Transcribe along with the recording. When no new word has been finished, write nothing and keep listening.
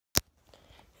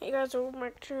Hey guys, welcome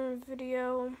back to a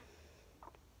video.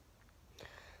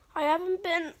 I haven't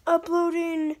been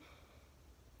uploading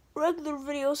regular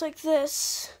videos like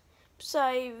this, because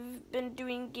I've been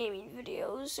doing gaming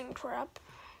videos and crap.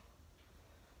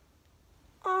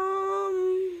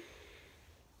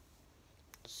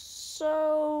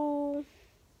 So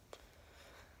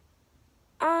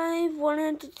I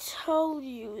wanted to tell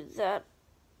you that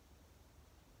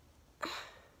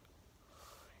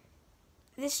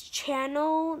this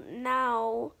channel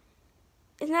now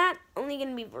is not only going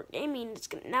to be for gaming, it's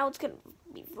gonna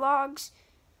be vlogs,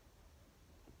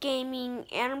 gaming,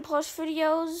 and plus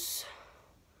videos.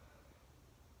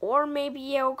 Or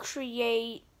maybe I'll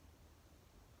create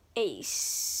a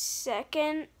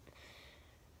second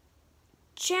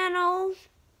channel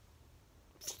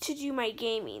to do my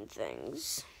gaming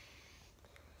things.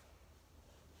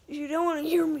 If you don't want to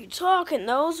hear me talking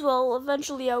those, well,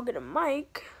 eventually I'll get a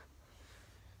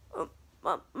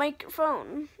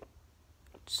microphone.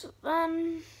 So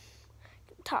then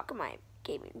I can talk in my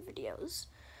gaming videos.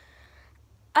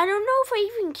 I don't know if I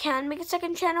even can make a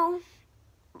second channel.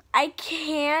 I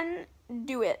can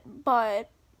do it, but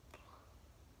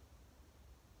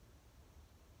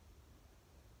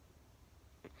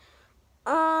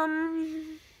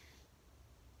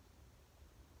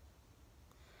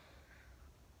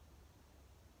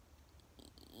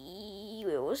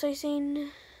what was I saying?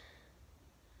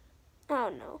 Oh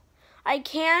no. I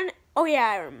can, oh yeah,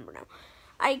 I remember now.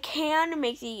 I can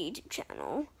make the YouTube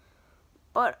channel,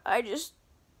 but I just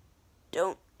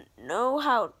don't know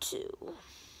how to.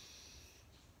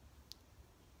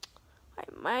 I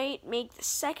might make the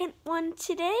second one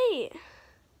today,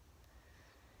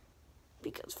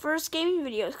 because first gaming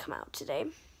videos come out today.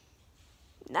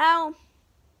 Now,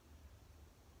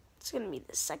 it's gonna be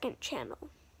the second channel.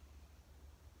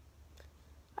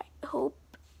 I hope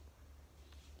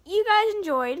you guys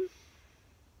enjoyed.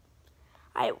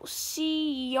 I will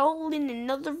see y'all in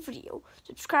another video.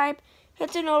 Subscribe,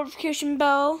 hit the notification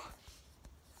bell,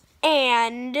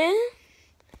 and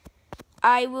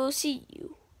I will see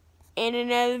you in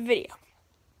another video.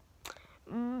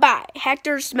 Bye.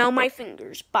 Hector, smell my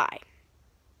fingers. Bye.